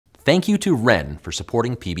Thank you to Ren for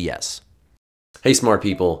supporting PBS. Hey smart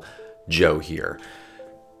people, Joe here.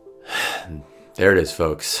 There it is,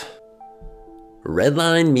 folks. Red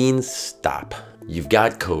line means stop. You've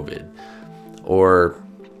got COVID. Or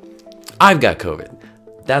I've got COVID.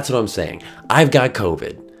 That's what I'm saying. I've got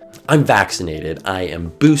COVID. I'm vaccinated. I am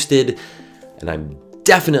boosted. And I'm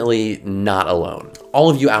definitely not alone.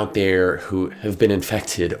 All of you out there who have been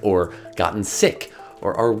infected or gotten sick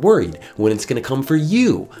or are worried when it's going to come for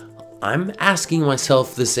you, I'm asking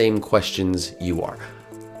myself the same questions you are.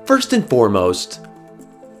 First and foremost,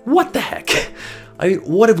 what the heck? I mean,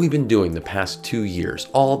 what have we been doing the past 2 years?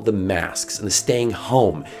 All the masks and the staying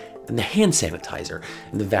home and the hand sanitizer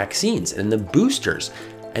and the vaccines and the boosters,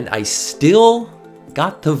 and I still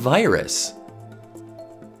got the virus.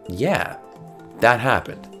 Yeah, that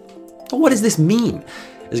happened. But what does this mean?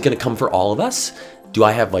 Is it gonna come for all of us? Do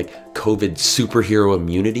I have like COVID superhero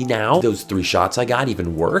immunity now? Those 3 shots I got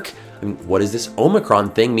even work? I mean, what does this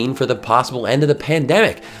Omicron thing mean for the possible end of the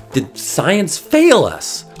pandemic? Did science fail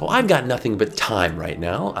us? Well, I've got nothing but time right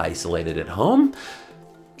now, isolated at home.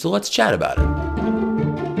 So let's chat about it.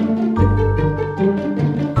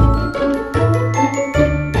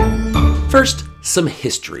 First, some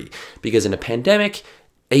history, because in a pandemic,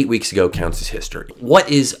 8 weeks ago counts as history. What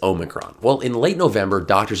is Omicron? Well, in late November,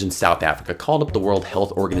 doctors in South Africa called up the World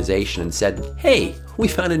Health Organization and said, hey, we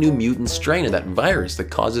found a new mutant strain of that virus that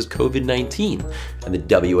causes COVID-19. And the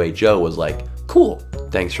WHO was like, cool,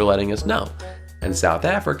 thanks for letting us know. And South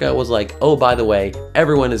Africa was like, oh, by the way,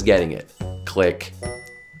 everyone is getting it. Click.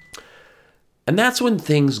 And that's when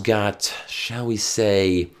things got, shall we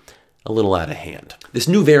say, a little out of hand. This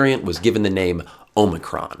new variant was given the name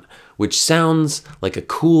Omicron, which sounds like a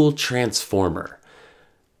cool transformer.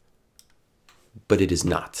 But it is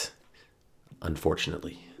not,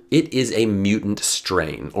 unfortunately. It is a mutant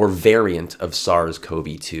strain or variant of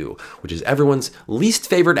SARS-CoV-2, which is everyone's least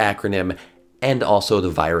favorite acronym and also the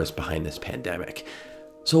virus behind this pandemic.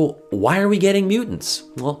 So why are we getting mutants?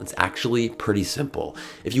 Well, it's actually pretty simple.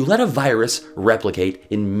 If you let a virus replicate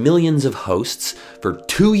in millions of hosts for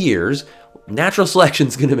 2 years, natural selection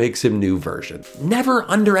is going to make some new version. Never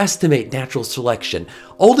underestimate natural selection.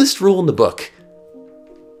 Oldest rule in the book.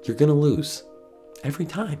 You're going to lose every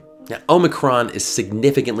time. Now, Omicron is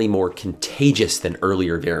significantly more contagious than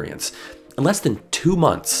earlier variants. In less than 2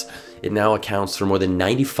 months, it now accounts for more than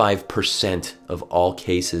 95% of all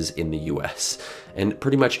cases in the US. And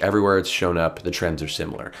pretty much everywhere it's shown up, the trends are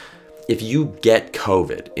similar. If you get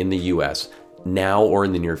COVID in the US, now or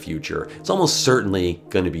in the near future, it's almost certainly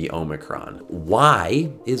going to be Omicron.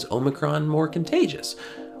 Why is Omicron more contagious?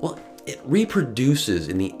 Well, it reproduces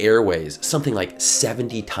in the airways something like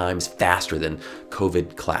 70 times faster than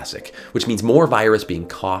COVID classic, which means more virus being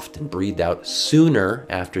coughed and breathed out sooner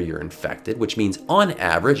after you're infected, which means on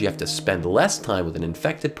average, you have to spend less time with an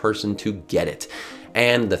infected person to get it.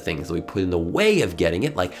 And the things that we put in the way of getting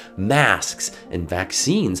it, like masks and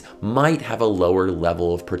vaccines, might have a lower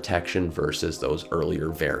level of protection versus those earlier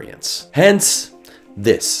variants. Hence,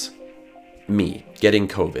 this, me getting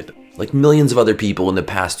COVID, like millions of other people in the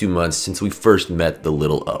past 2 months since we first met the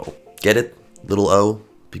little o. Get it? Little o?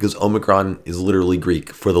 Because Omicron is literally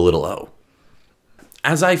Greek for the little o.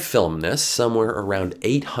 As I film this, somewhere around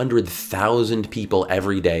 800,000 people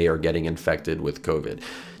every day are getting infected with COVID.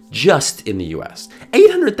 Just in the US.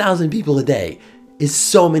 800,000 people a day is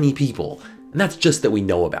so many people. And that's just that we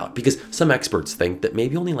know about, because some experts think that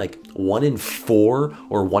maybe only like 1 in 4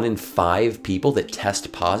 or 1 in 5 people that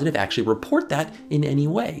test positive actually report that in any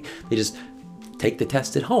way. They just take the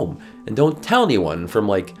test at home and don't tell anyone from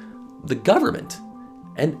like the government.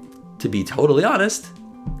 And to be totally honest,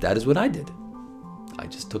 that is what I did. I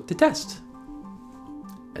just took the test.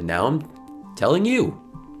 And now I'm telling you.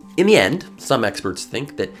 In the end, some experts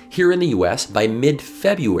think that here in the US, by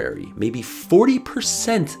mid-February, maybe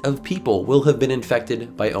 40% of people will have been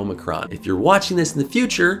infected by Omicron. If you're watching this in the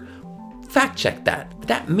future, fact check that. But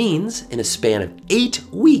that means in a span of 8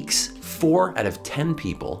 weeks, 4 out of 10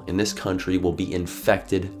 people in this country will be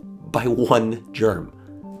infected by one germ.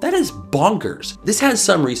 That is bonkers. This has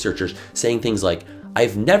some researchers saying things like,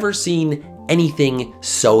 I've never seen anything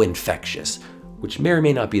so infectious, which may or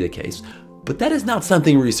may not be the case. But that is not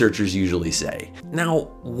something researchers usually say. Now,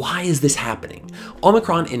 why is this happening?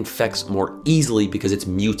 Omicron infects more easily because it's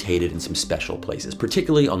mutated in some special places,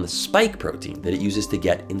 particularly on the spike protein that it uses to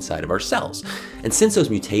get inside of our cells. And since those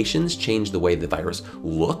mutations change the way the virus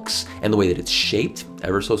looks and the way that it's shaped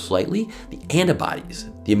ever so slightly, the antibodies,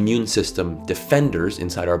 the immune system defenders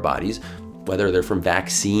inside our bodies, whether they're from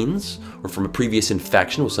vaccines or from a previous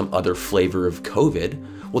infection with some other flavor of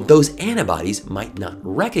COVID, Well, those antibodies might not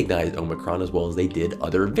recognize Omicron as well as they did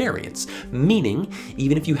other variants, meaning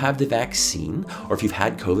even if you have the vaccine or if you've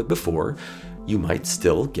had COVID before, you might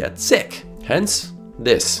still get sick. Hence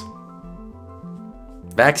this.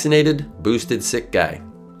 Vaccinated, boosted, sick guy.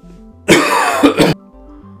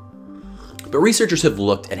 But researchers have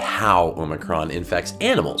looked at how Omicron infects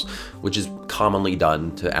animals, which is commonly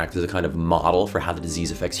done to act as a kind of model for how the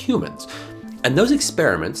disease affects humans. And those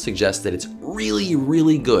experiments suggest that it's really,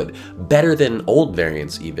 really good, better than old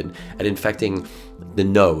variants even, at infecting the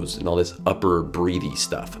nose and all this upper breathy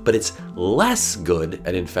stuff. But it's less good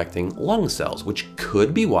at infecting lung cells, which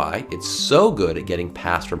could be why it's so good at getting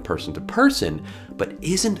passed from person to person, but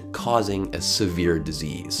isn't causing a severe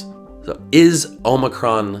disease. So is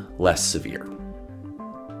Omicron less severe?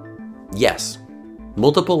 Yes.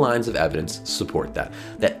 Multiple lines of evidence support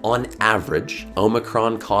that on average,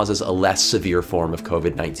 Omicron causes a less severe form of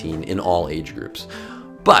COVID-19 in all age groups.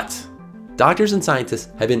 But doctors and scientists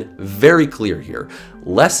have been very clear here.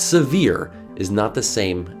 Less severe is not the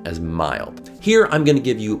same as mild. Here, I'm gonna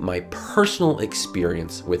give you my personal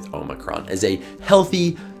experience with Omicron as a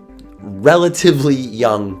healthy, relatively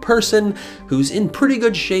young person who's in pretty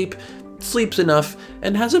good shape, sleeps enough,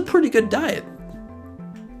 and has a pretty good diet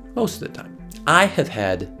most of the time. I have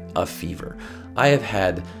had a fever. I have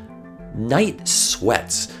had night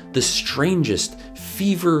sweats, the strangest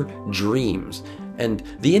fever dreams, and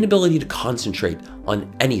the inability to concentrate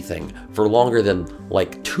on anything for longer than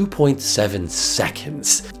like 2.7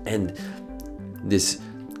 seconds, and this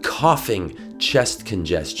coughing chest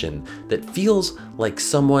congestion that feels like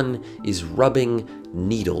someone is rubbing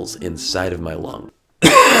needles inside of my lung.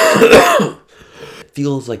 It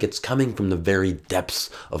feels like it's coming from the very depths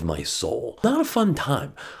of my soul. Not a fun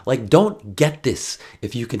time. Like, don't get this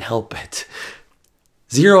if you can help it.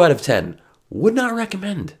 0 out of 10. Would not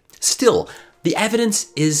recommend. Still, the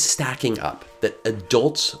evidence is stacking up that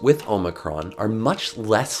adults with Omicron are much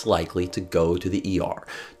less likely to go to the ER,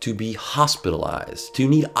 to be hospitalized, to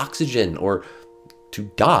need oxygen, or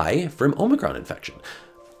to die from Omicron infection.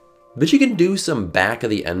 But you can do some back of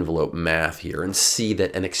the envelope math here and see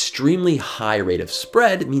that an extremely high rate of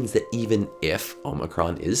spread means that even if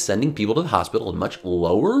Omicron is sending people to the hospital at a much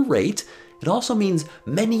lower rate, it also means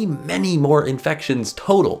many, many more infections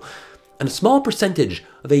total. And a small percentage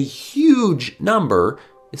of a huge number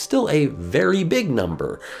is still a very big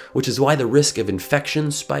number, which is why the risk of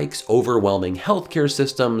infection spikes overwhelming healthcare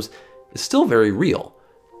systems is still very real,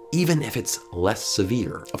 even if it's less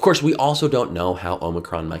severe. Of course, we also don't know how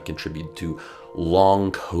Omicron might contribute to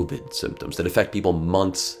long COVID symptoms that affect people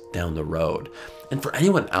months down the road. And for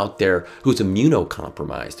anyone out there who's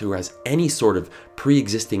immunocompromised, who has any sort of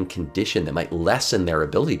pre-existing condition that might lessen their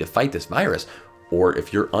ability to fight this virus, or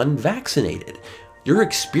if you're unvaccinated, your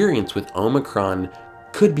experience with Omicron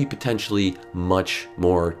could be potentially much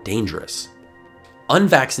more dangerous.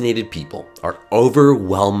 Unvaccinated people are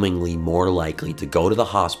overwhelmingly more likely to go to the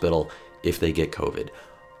hospital if they get COVID,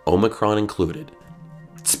 Omicron included.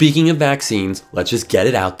 Speaking of vaccines, let's just get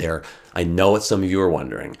it out there. I know what some of you are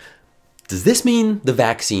wondering. Does this mean the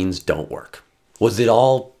vaccines don't work? Was it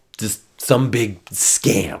all just some big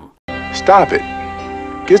scam? Stop it.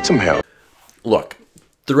 Get some help. Look,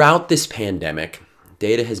 throughout this pandemic,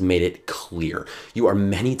 data has made it clear you are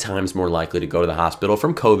many times more likely to go to the hospital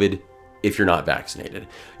from COVID if you're not vaccinated.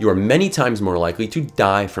 You are many times more likely to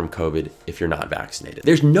die from COVID if you're not vaccinated.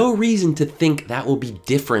 There's no reason to think that will be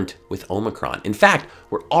different with Omicron. In fact,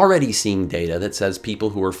 we're already seeing data that says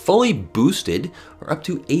people who are fully boosted are up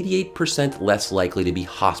to 88% less likely to be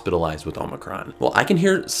hospitalized with Omicron. Well, I can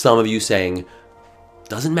hear some of you saying,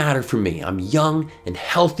 doesn't matter for me. I'm young and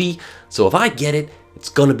healthy, so if I get it, it's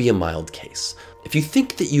gonna be a mild case. If you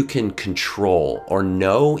think that you can control or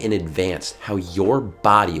know in advance how your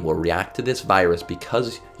body will react to this virus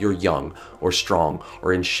because you're young or strong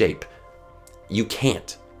or in shape, you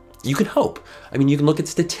can't. You can hope. I mean, you can look at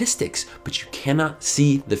statistics, but you cannot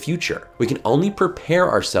see the future. We can only prepare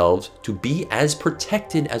ourselves to be as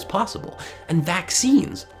protected as possible. And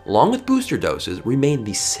vaccines, along with booster doses, remain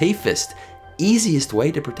the safest, easiest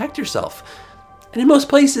way to protect yourself. And in most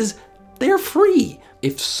places, they're free.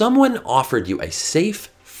 If someone offered you a safe,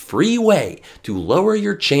 free way to lower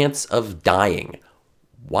your chance of dying,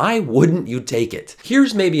 why wouldn't you take it?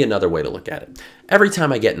 Here's maybe another way to look at it. Every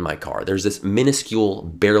time I get in my car, there's this minuscule,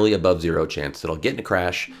 barely above zero chance that I'll get in a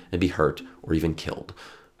crash and be hurt or even killed.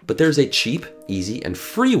 But there's a cheap, easy, and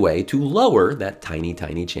free way to lower that tiny,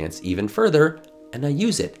 tiny chance even further, and I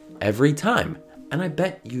use it every time. And I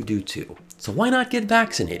bet you do too. So why not get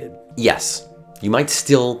vaccinated? Yes, you might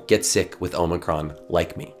still get sick with Omicron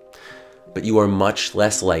like me. but you are much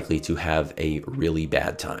less likely to have a really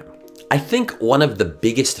bad time. I think one of the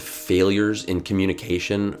biggest failures in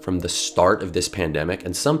communication from the start of this pandemic,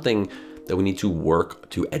 and something that we need to work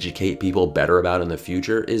to educate people better about in the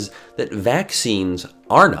future, is that vaccines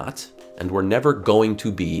are not, and were never going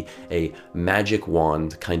to be, a magic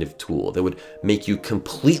wand kind of tool that would make you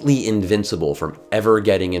completely invincible from ever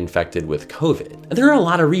getting infected with COVID. And there are a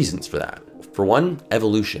lot of reasons for that. For one,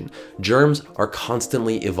 evolution. Germs are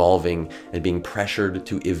constantly evolving and being pressured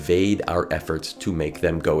to evade our efforts to make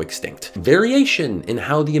them go extinct. Variation in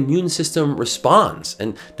how the immune system responds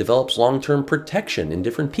and develops long-term protection in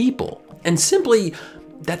different people. And simply,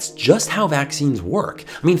 that's just how vaccines work.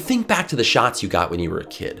 I mean, think back to the shots you got when you were a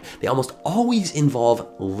kid. They almost always involve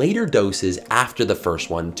later doses after the first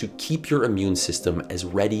one to keep your immune system as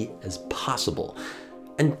ready as possible.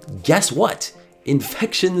 And guess what?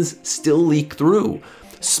 Infections still leak through.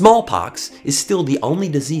 Smallpox is still the only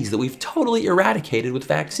disease that we've totally eradicated with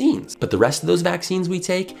vaccines. But the rest of those vaccines we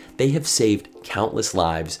take, they have saved countless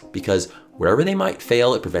lives because wherever they might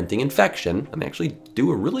fail at preventing infection, and they actually do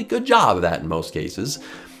a really good job of that in most cases,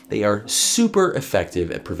 they are super effective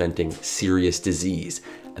at preventing serious disease.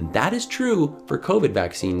 And that is true for COVID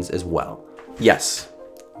vaccines as well. Yes,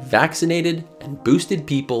 vaccinated and boosted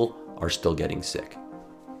people are still getting sick.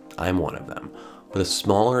 I'm one of them. But a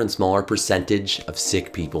smaller and smaller percentage of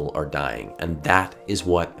sick people are dying, and that is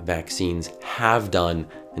what vaccines have done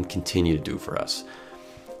and continue to do for us.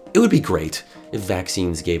 It would be great if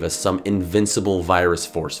vaccines gave us some invincible virus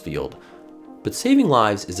force field, but saving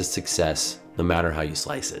lives is a success no matter how you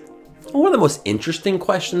slice it. One of the most interesting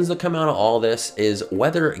questions that come out of all this is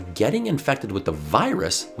whether getting infected with the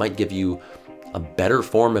virus might give you a better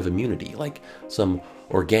form of immunity, like some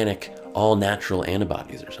organic, all-natural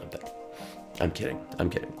antibodies or something. I'm kidding.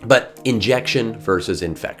 But injection versus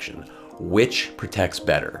infection, which protects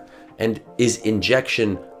better? And is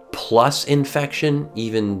injection plus infection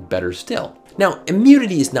even better still? Now,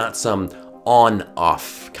 immunity is not some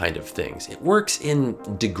on-off kind of things. It works in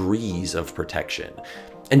degrees of protection.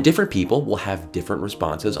 And different people will have different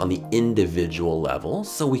responses on the individual level,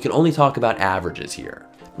 so we can only talk about averages here.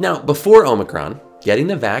 Now, before Omicron, getting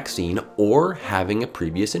the vaccine or having a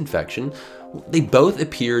previous infection, they both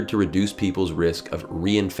appeared to reduce people's risk of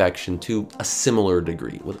reinfection to a similar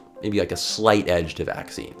degree, with maybe like a slight edge to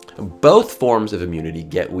vaccine. Both forms of immunity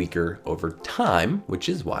get weaker over time, which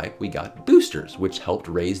is why we got boosters, which helped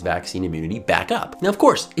raise vaccine immunity back up. Now, of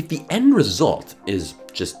course, if the end result is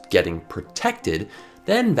just getting protected,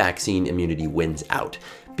 then vaccine immunity wins out,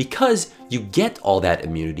 because you get all that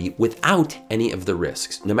immunity without any of the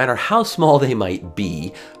risks, no matter how small they might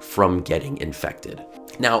be, from getting infected.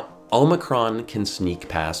 Now, Omicron can sneak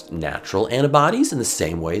past natural antibodies in the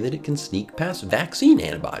same way that it can sneak past vaccine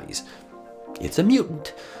antibodies. It's a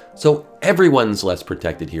mutant, so everyone's less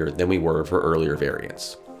protected here than we were for earlier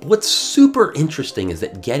variants. What's super interesting is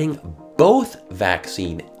that getting both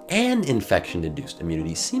vaccine and infection-induced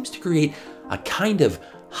immunity seems to create a kind of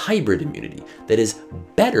hybrid immunity that is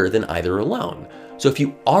better than either alone. So if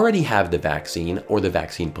you already have the vaccine or the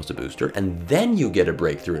vaccine plus a booster, and then you get a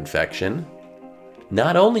breakthrough infection,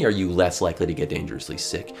 not only are you less likely to get dangerously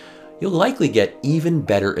sick, you'll likely get even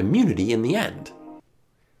better immunity in the end.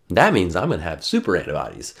 That means I'm gonna have super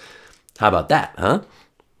antibodies. How about that, huh?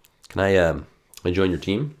 Can I join your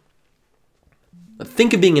team?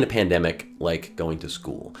 Think of being in a pandemic like going to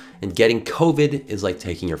school, and getting COVID is like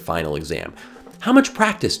taking your final exam. How much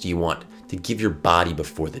practice do you want to give your body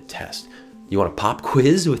before the test? Do you want a pop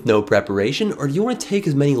quiz with no preparation, or do you want to take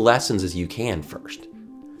as many lessons as you can first?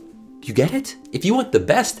 Do you get it? If you want the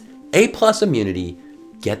best A+ immunity,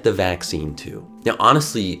 get the vaccine too. Now,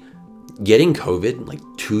 honestly, getting COVID like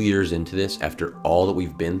 2 years into this, after all that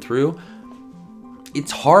we've been through,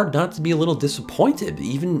 it's hard not to be a little disappointed,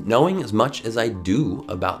 even knowing as much as I do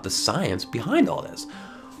about the science behind all this.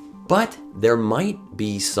 But there might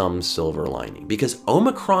be some silver lining, because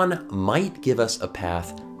Omicron might give us a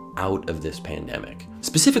path out of this pandemic.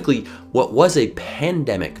 Specifically, what was a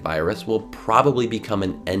pandemic virus will probably become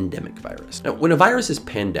an endemic virus. Now, when a virus is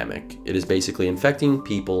pandemic, it is basically infecting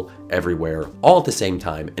people everywhere, all at the same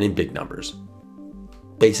time and in big numbers.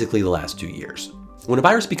 Basically the last 2 years. When a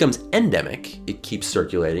virus becomes endemic, it keeps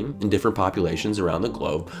circulating in different populations around the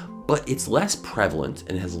globe, but it's less prevalent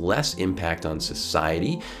and has less impact on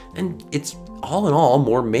society, and it's all in all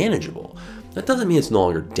more manageable. That doesn't mean it's no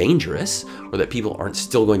longer dangerous or that people aren't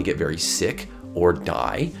still going to get very sick or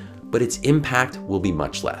die, but its impact will be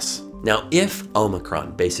much less. Now, if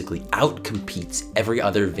Omicron basically outcompetes every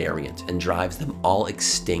other variant and drives them all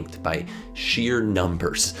extinct by sheer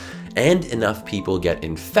numbers, and enough people get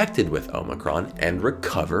infected with Omicron and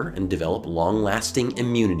recover and develop long-lasting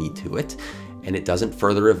immunity to it, and it doesn't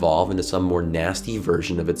further evolve into some more nasty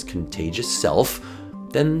version of its contagious self,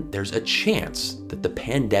 then there's a chance that the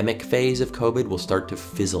pandemic phase of COVID will start to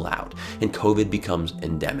fizzle out and COVID becomes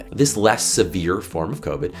endemic. This less severe form of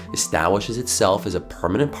COVID establishes itself as a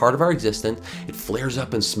permanent part of our existence. It flares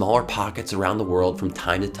up in smaller pockets around the world from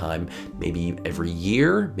time to time, maybe every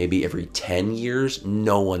year, maybe every 10 years,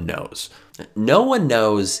 no one knows. No one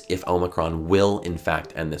knows if Omicron will in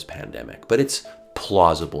fact end this pandemic, but it's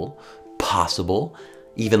plausible, possible,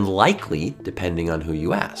 even likely, depending on who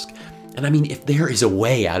you ask. And I mean, if there is a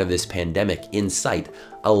way out of this pandemic in sight,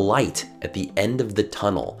 a light at the end of the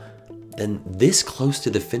tunnel, then this close to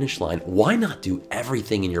the finish line, why not do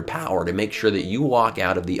everything in your power to make sure that you walk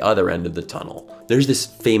out of the other end of the tunnel? There's this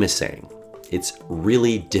famous saying, it's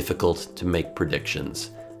really difficult to make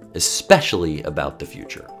predictions, especially about the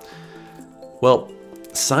future. Well,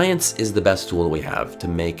 science is the best tool we have to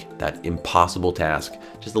make that impossible task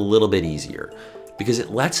just a little bit easier, because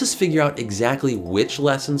it lets us figure out exactly which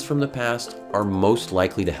lessons from the past are most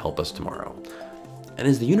likely to help us tomorrow. And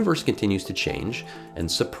as the universe continues to change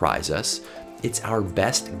and surprise us, it's our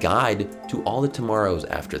best guide to all the tomorrows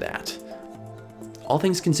after that. All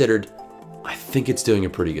things considered, I think it's doing a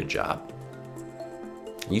pretty good job.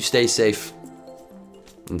 You stay safe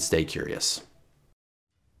and stay curious.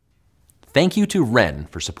 Thank you to Ren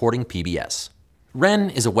for supporting PBS. Ren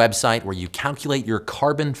is a website where you calculate your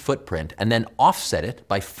carbon footprint and then offset it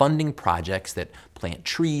by funding projects that plant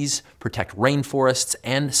trees, protect rainforests,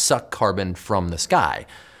 and suck carbon from the sky.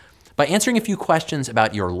 By answering a few questions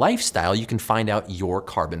about your lifestyle, you can find out your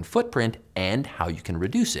carbon footprint and how you can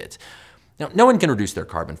reduce it. Now, no one can reduce their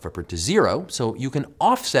carbon footprint to zero, so you can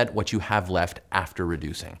offset what you have left after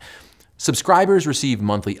reducing. Subscribers receive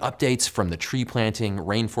monthly updates from the tree planting,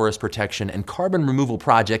 rainforest protection, and carbon removal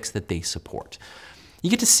projects that they support.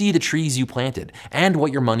 You get to see the trees you planted and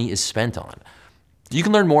what your money is spent on. You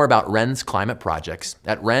can learn more about Ren's climate projects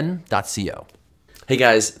at ren.co. Hey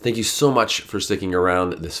guys, thank you so much for sticking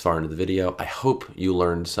around this far into the video. I hope you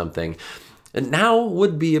learned something. And now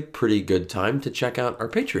would be a pretty good time to check out our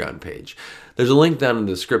Patreon page. There's a link down in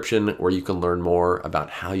the description where you can learn more about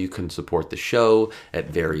how you can support the show at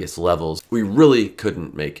various levels. We really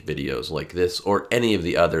couldn't make videos like this or any of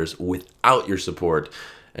the others without your support,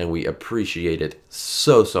 and we appreciate it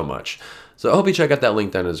so, so much. So I hope you check out that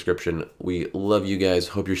link down in the description. We love you guys,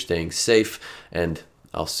 hope you're staying safe, and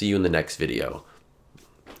I'll see you in the next video.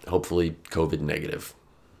 Hopefully COVID negative.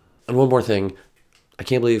 And one more thing, I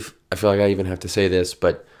can't believe I feel like I even have to say this,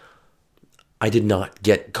 but I did not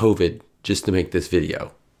get COVID just to make this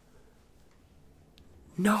video.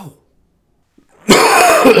 No.